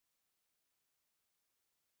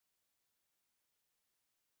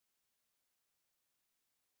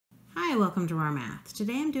Hi, welcome to our math.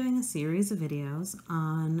 Today I'm doing a series of videos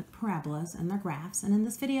on parabolas and their graphs, and in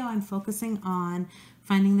this video I'm focusing on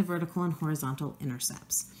finding the vertical and horizontal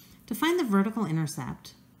intercepts. To find the vertical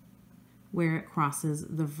intercept where it crosses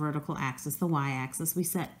the vertical axis, the y-axis, we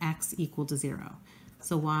set x equal to 0.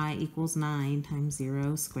 So y equals 9 times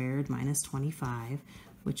 0 squared minus 25,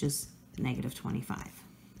 which is negative 25.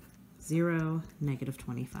 0, negative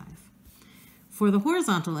 25. For the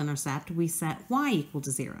horizontal intercept, we set y equal to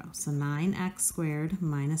 0. So 9x squared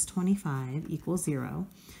minus 25 equals 0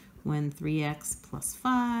 when 3x plus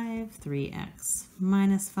 5, 3x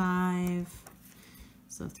minus 5.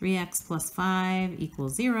 So 3x plus 5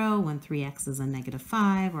 equals 0 when 3x is a negative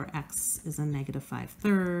 5 or x is a negative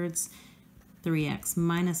 5/3. 3x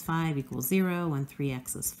minus 5 equals 0 when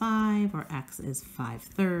 3x is 5 or x is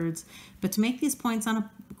 5/3. But to make these points on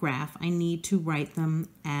a graph, I need to write them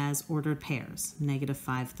as ordered pairs. Negative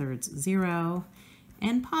 5/3, 0,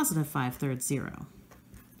 and positive 5/3, 0.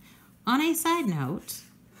 On a side note,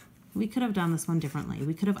 we could have done this one differently.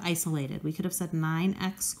 We could have isolated. We could have said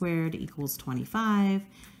 9x squared equals 25.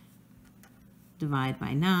 Divide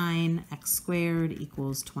by 9, x squared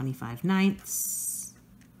equals 25/9.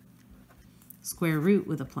 Square root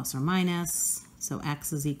with a plus or minus, so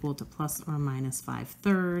x is equal to plus or minus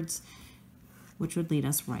 5/3, which would lead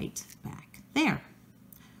us right back there.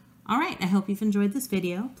 All right, I hope you've enjoyed this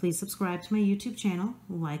video. Please subscribe to my YouTube channel,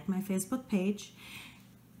 like my Facebook page,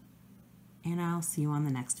 and I'll see you on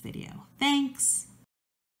the next video. Thanks!